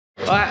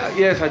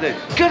Yes, I do.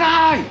 Good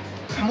day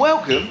and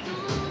welcome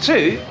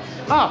to.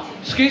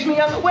 Excuse me,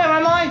 where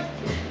am I?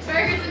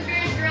 Burgers and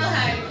Beers Grill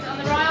House on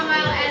the Royal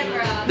Mile,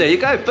 Edinburgh. There you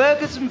go,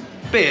 Burgers and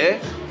Beer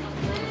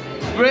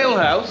Grill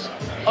House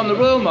on the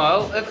Royal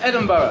Mile of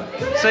Edinburgh.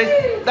 See,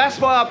 that's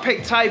why I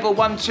picked table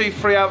 1, 2,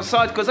 3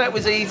 outside, because that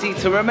was easy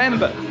to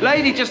remember.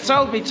 Lady just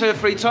told me 2 or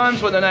 3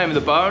 times what the name of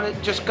the bar, and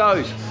it just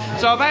goes.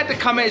 So I've had to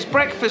come in, it's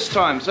breakfast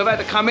time, so I've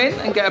had to come in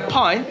and get a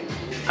pint,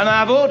 and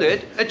I've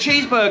ordered a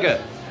cheeseburger.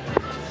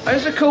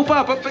 It's a cool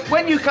bar, but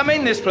when you come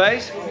in this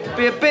place,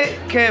 be a bit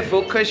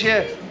careful, because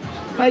you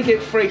may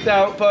get freaked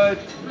out by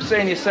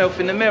seeing yourself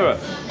in the mirror,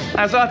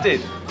 as I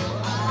did.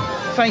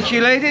 Thank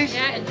you, ladies.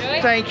 Yeah,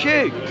 enjoy. Thank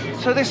you.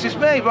 So this is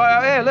me right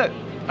out here, look.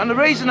 And the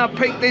reason I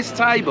picked this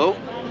table,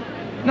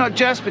 not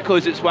just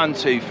because it's 1,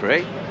 2,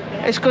 3,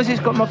 it's because it's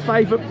got my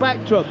favourite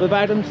backdrop of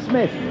Adam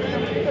Smith.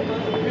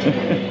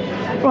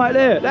 Right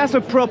there, that's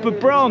a proper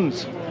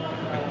bronze.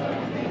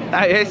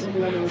 That is.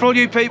 For all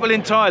you people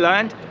in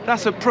Thailand,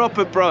 that's a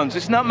proper bronze.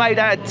 It's not made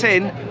out of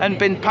tin and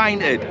been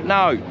painted.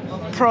 No,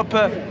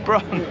 proper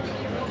bronze.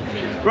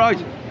 Right,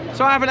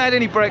 so I haven't had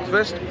any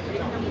breakfast.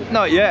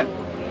 Not yet.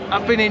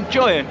 I've been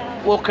enjoying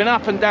walking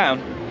up and down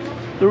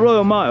the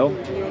Royal Mile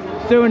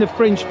during the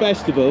Fringe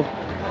Festival,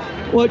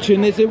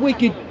 watching. There's a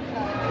wicked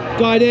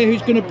guy there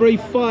who's going to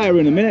breathe fire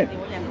in a minute.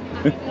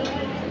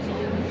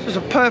 This is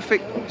a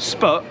perfect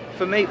spot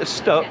for me to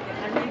stop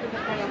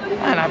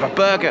and have a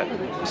burger.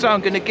 So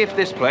I'm going to gift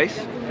this place.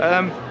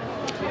 I'm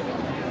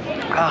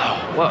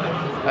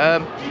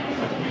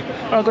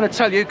going to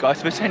tell you guys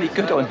if it's any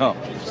good or not.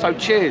 So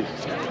cheers.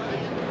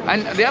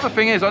 And the other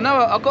thing is, I know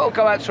I've got to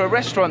go out to a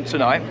restaurant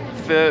tonight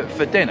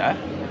for dinner,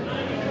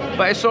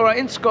 but it's all right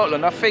in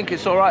Scotland. I think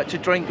it's all right to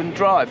drink and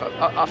drive.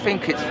 I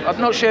think it's,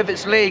 I'm not sure if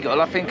it's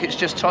legal, I think it's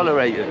just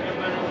tolerated.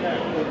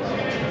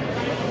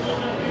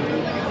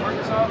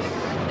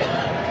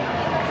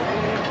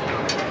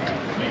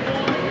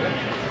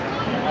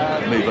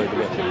 Move over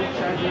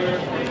there.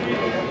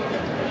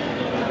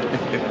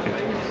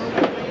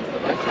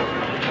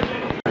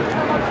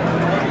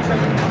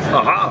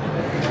 Aha!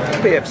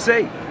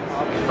 PFC.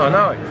 I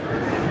know.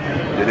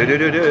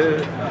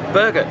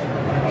 Burger.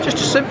 Just a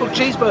simple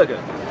cheeseburger.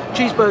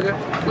 Cheeseburger,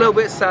 a little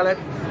bit of salad,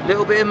 a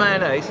little bit of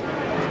mayonnaise,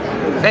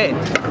 and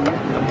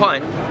a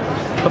pint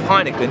of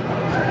Heineken.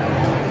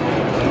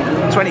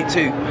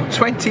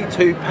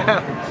 22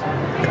 pounds.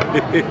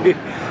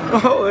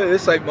 Oh,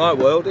 this ain't my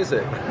world, is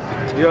it?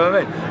 You know what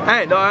I mean?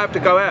 And I have to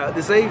go out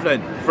this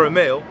evening for a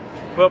meal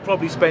where I'll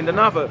probably spend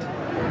another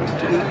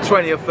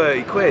 20 or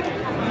 30 quid.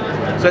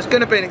 So it's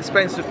going to be an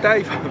expensive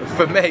day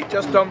for me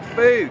just on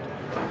food.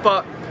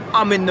 But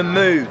I'm in the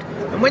mood.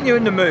 And when you're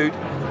in the mood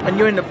and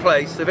you're in the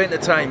place of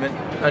entertainment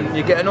and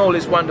you're getting all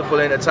this wonderful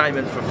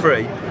entertainment for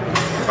free,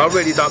 I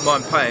really don't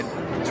mind paying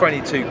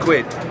 22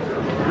 quid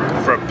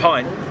for a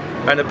pint.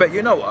 And I bet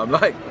you know what I'm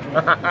like.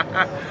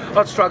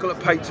 I'd struggle to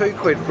pay 2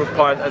 quid for a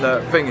pint and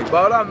a thingy,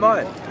 but I don't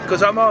mind,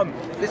 because I'm on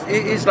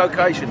his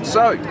location.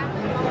 So,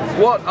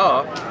 what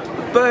are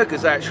the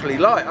burgers actually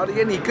like? Are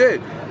they any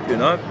good? You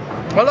know,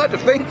 I like to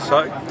think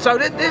so. So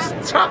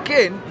let's tuck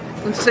in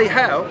and see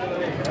how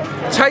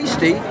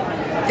tasty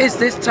is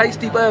this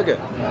tasty burger.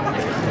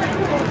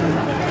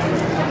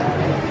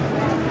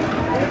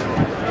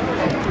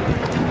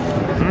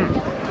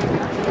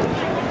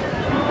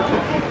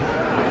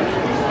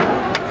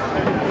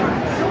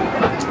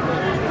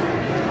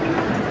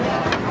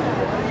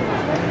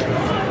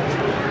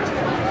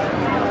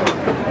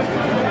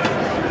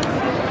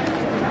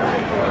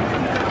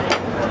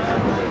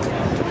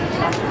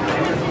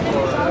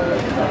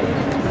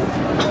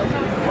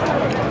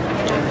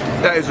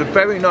 That is a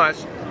very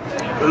nice,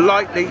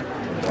 lightly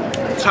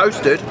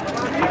toasted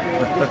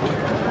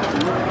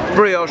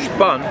brioche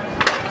bun,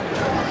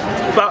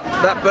 but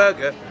that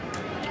burger,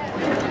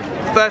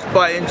 first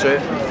bite into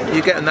it,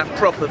 you're getting that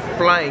proper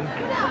flame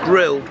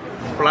grilled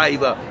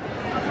flavour,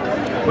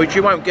 which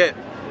you won't get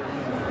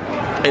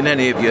in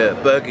any of your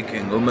Burger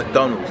King or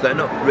McDonald's. They're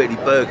not really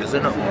burgers,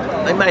 they're not.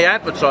 They may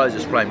advertise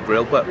as flame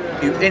grilled, but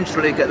you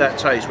instantly get that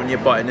taste when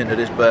you're biting into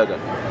this burger.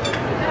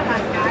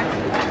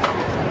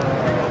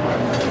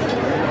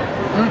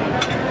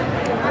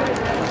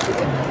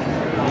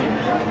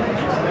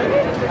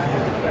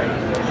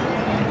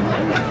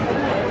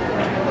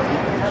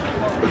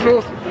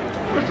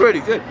 It's really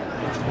good.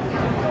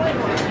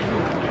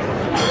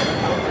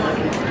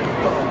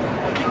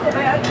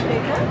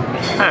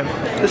 And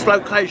this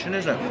location,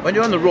 isn't it? When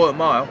you're on the Royal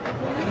Mile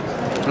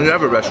and you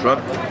have a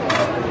restaurant,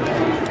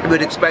 you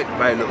would expect to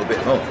pay a little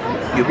bit more.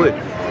 You would.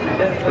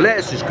 The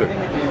lettuce is good.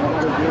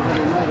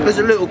 There's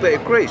a little bit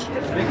of grease.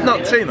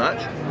 Not too much.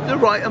 The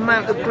right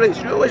amount of grease.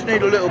 You always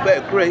need a little bit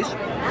of grease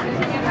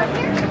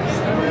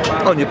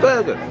on your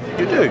burger.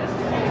 You do.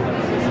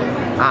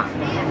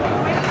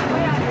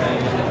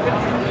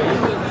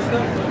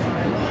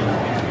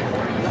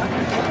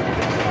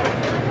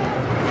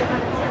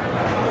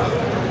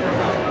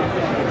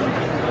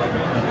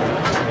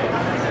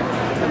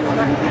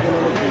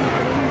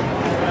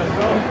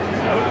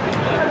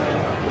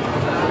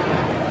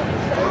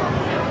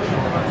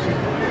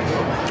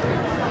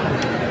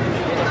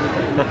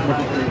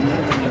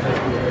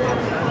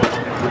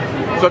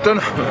 So I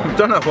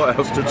don't know what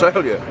else to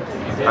tell you.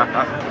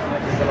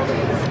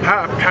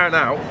 How to pan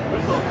out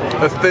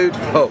a food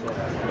vlog.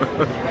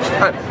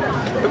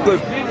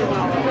 Because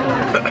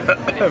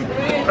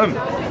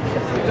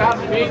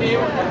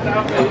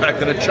I'm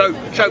going to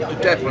choke to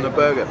death on a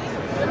burger.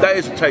 That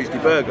is a tasty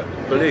burger,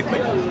 believe me,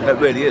 it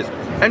really is.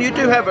 And you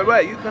do have a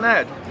way, you can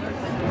add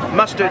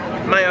mustard,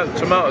 mayo,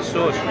 tomato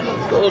sauce,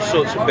 all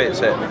sorts of bits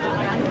here.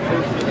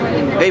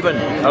 Even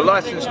a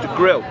license to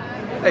grill.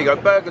 There you go,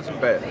 burgers and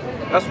beer.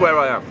 That's where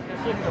I am.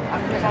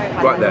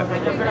 Right there.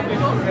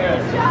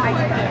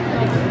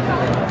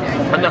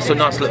 And that's a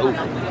nice little,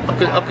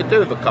 I could do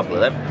with a couple of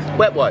them.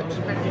 Wet wipes.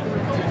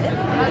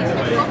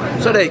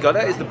 So there you go,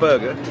 that is the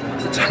burger.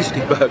 It's a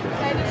tasty burger.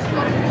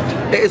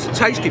 It is a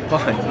tasty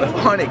pint of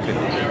Heineken,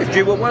 if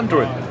you were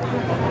wondering.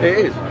 It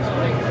is.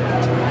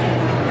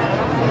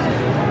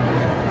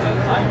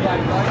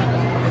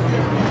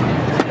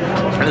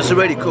 And it's a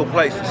really cool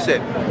place to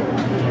sit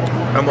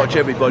and watch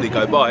everybody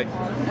go by.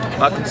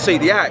 I can see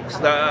the acts.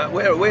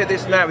 Where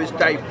this now is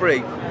day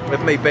 3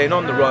 of me being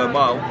on the Royal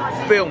Mile,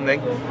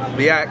 filming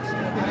the acts.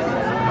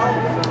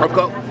 I've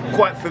got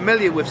quite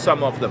familiar with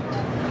some of them.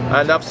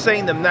 And I've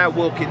seen them now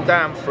walking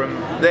down from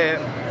there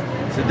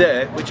to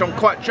there, which I'm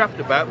quite chuffed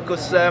about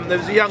because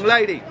there's a young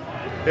lady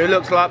who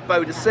looks like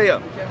Boadicea,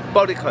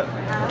 Boudica,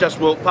 just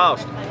walked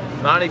past.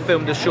 And I only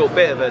filmed a short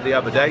bit of her the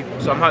other day,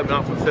 so I'm hoping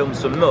I can film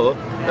some more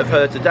of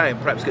her today and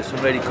perhaps get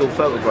some really cool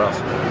photographs.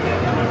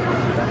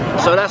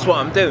 So that's what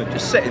I'm doing,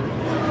 just sitting.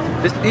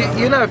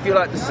 You know, if you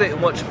like to sit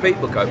and watch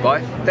people go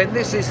by, then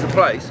this is the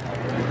place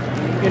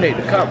you need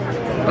to come.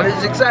 And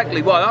it's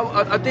exactly why.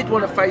 I did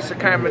want to face the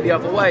camera the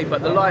other way,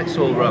 but the light's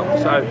all wrong,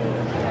 so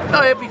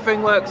not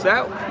everything works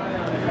out.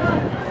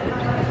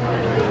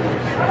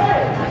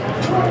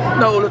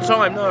 Not all the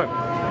time, no.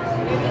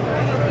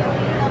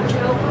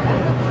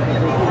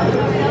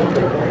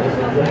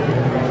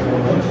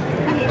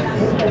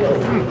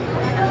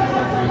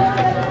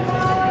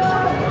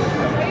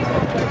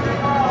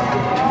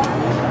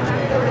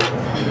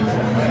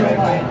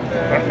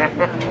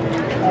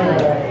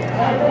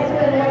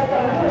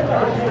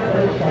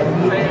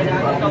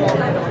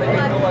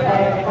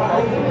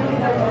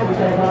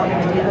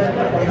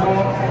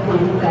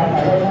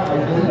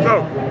 So,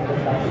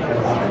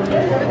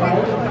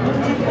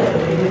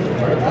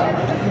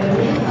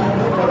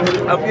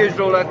 I've used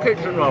all that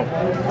kitchen roll.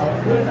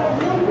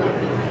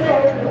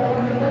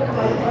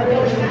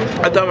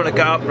 I don't want to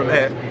go up from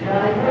here,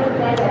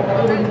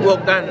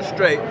 walk down the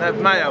street and have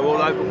mayo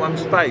all over one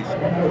space.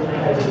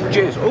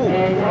 Cheers. Ooh.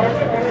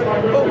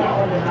 Ooh.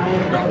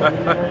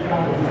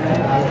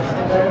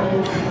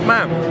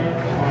 Man,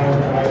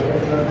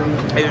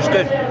 it was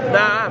good.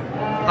 Now,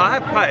 I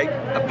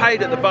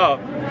paid at the bar,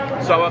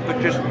 so I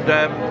could just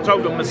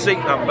told them the seat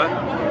number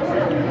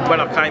when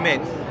I came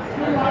in.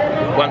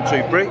 1,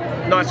 2, 3,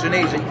 nice and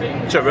easy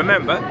to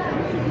remember.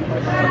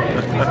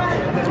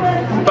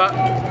 But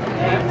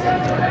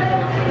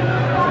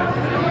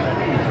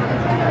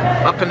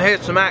I can hear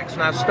some acts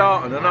now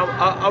starting, and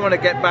I want to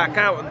get back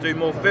out and do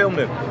more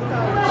filming.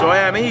 So I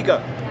am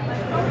eager.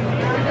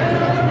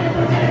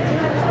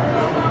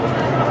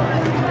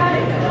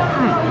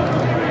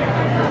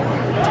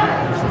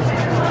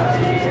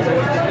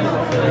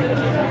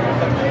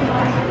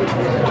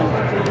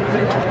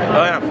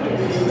 I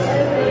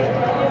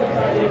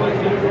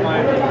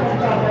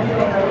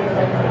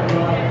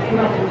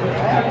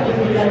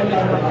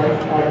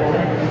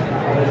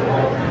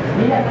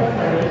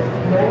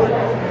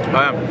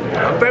am.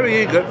 I'm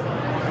very eager.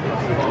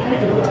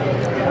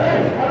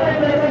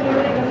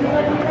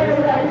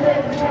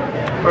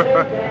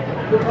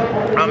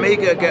 I'm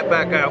eager to get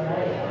back out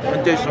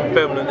and do some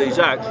filming of these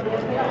acts.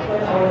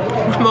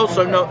 I'm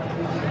also not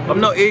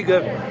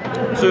eager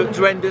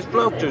to end this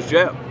vlog just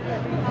yet.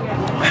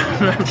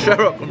 I'm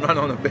sure I can run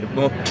on a bit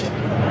more.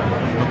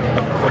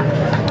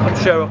 I'm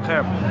sure I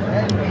can.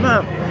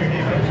 No.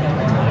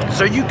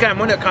 So you can,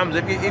 when it comes,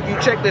 if you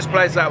check this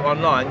place out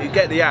online, you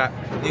get the app,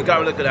 you go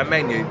and look at that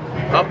menu.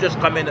 I've just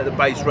come in at the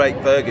base rate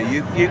burger.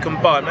 You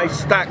can buy them, they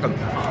stack them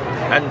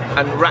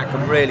and rack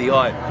them really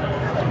high.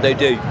 They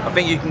do. I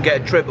think you can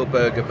get a triple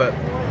burger, but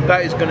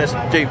that is going to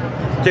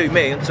do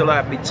me until I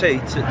have my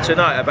tea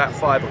tonight about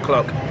 5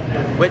 o'clock.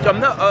 Which I'm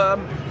not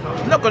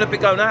going to be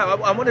going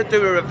out. I want to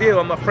do a review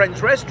on my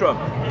French restaurant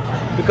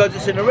because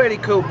it's in a really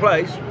cool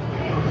place.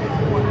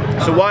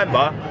 It's a wine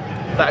bar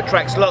that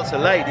attracts lots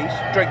of ladies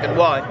drinking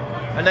wine,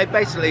 and they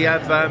basically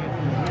have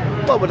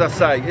what would I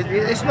say?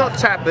 It's not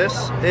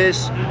tapas.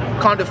 It's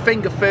kind of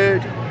finger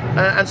food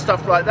and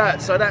stuff like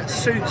that. So that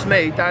suits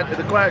me down to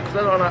the ground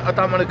because I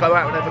don't want to go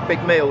out and have a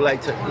big meal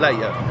later.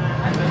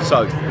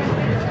 So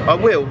I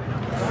will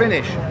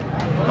finish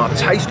my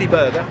tasty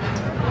burger.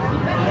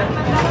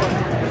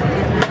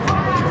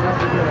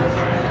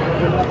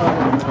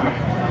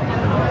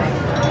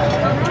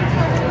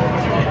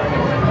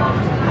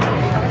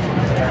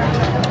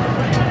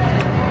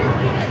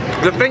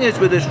 The thing is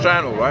with this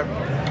channel, right,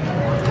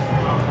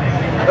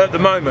 at the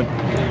moment,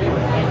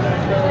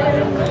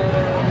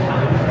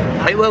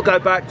 It will go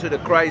back to the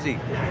crazy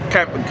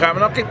camp and cam,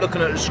 and I keep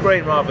looking at the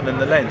screen rather than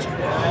the lens.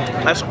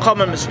 That's a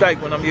common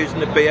mistake when I'm using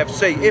the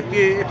BFC.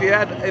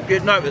 If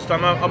you'd noticed,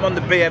 I'm on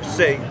the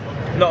BFC,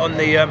 not on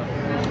the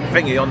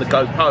thingy on the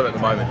GoPro at the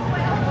moment.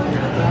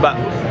 But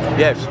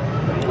yes,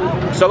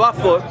 so I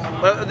thought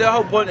the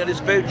whole point of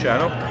this food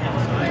channel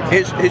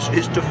is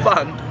to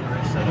fund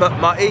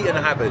my eating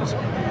habits,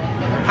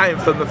 paying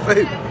for my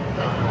food.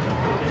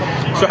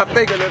 So I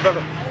figured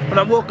when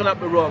I'm walking up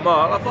the Royal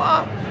Mile, I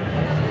thought,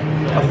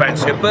 I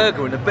fancy a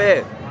burger and a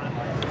beer.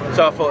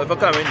 So I thought if I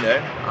go in there,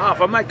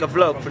 if I make a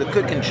vlog for the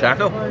cooking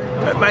channel,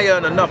 it may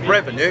earn enough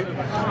revenue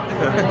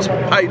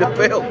to pay the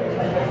bill.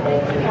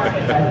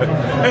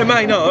 It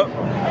may not,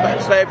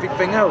 that's like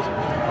everything else.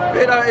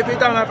 If you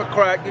don't have a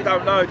crack, you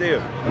don't know, do you?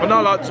 And I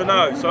like to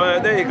know, so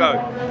there you go.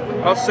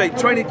 I'll see,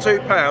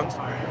 £22.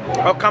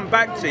 I'll come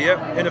back to you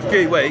in a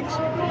few weeks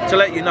to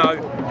let you know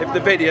if the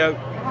video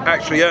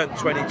actually earned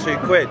 22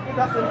 quid.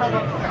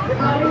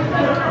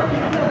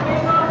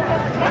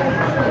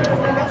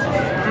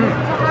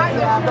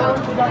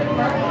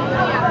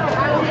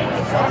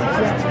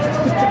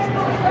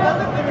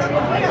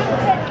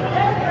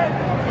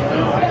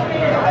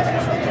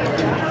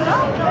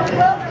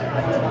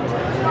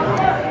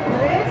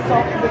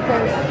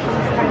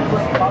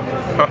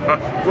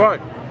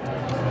 Right,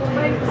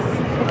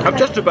 I'm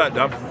just about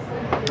done,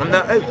 and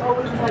that is,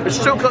 it's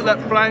still got that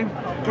plain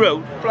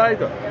grilled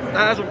flavour, that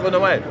hasn't gone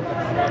away.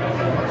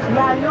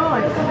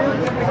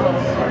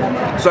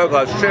 So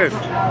guys, cheers.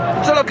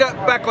 Until I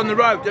get back on the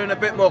road doing a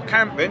bit more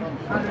camping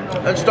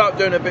and start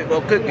doing a bit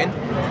more cooking,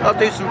 I'll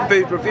do some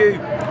food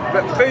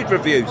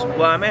reviews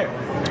while I'm here.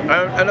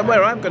 And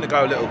where I'm going to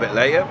go a little bit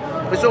later,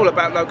 it's all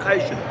about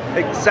location.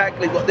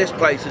 Exactly what this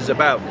place is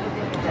about.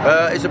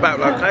 It's about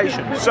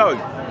location. So,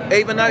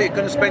 even though you're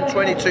going to spend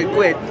 22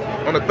 quid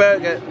on a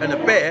burger and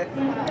a beer,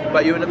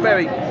 but you're in a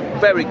very,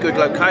 very good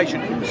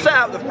location, sit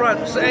out the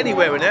front, sit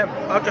anywhere in there.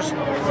 I just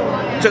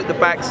took the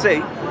back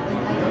seat,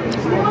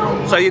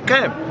 so you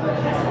can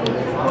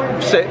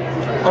sit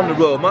on the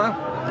Royal Mile,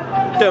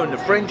 doing the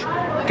Fringe,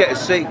 get a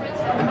seat,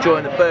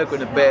 enjoying a burger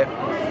and a beer,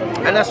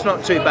 and that's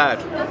not too bad.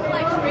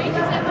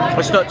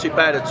 It's not too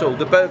bad at all.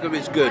 The burger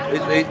is good.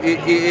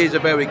 It is a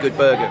very good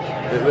burger.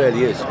 It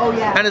really is. Oh,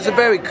 yeah. And it's a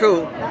very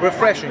cool,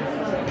 refreshing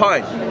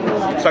pint.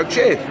 So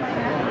cheers.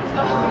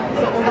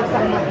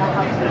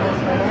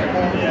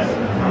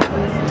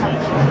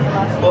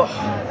 Oh.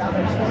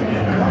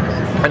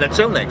 And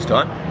until next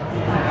time,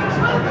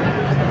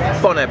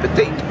 bon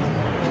appetit.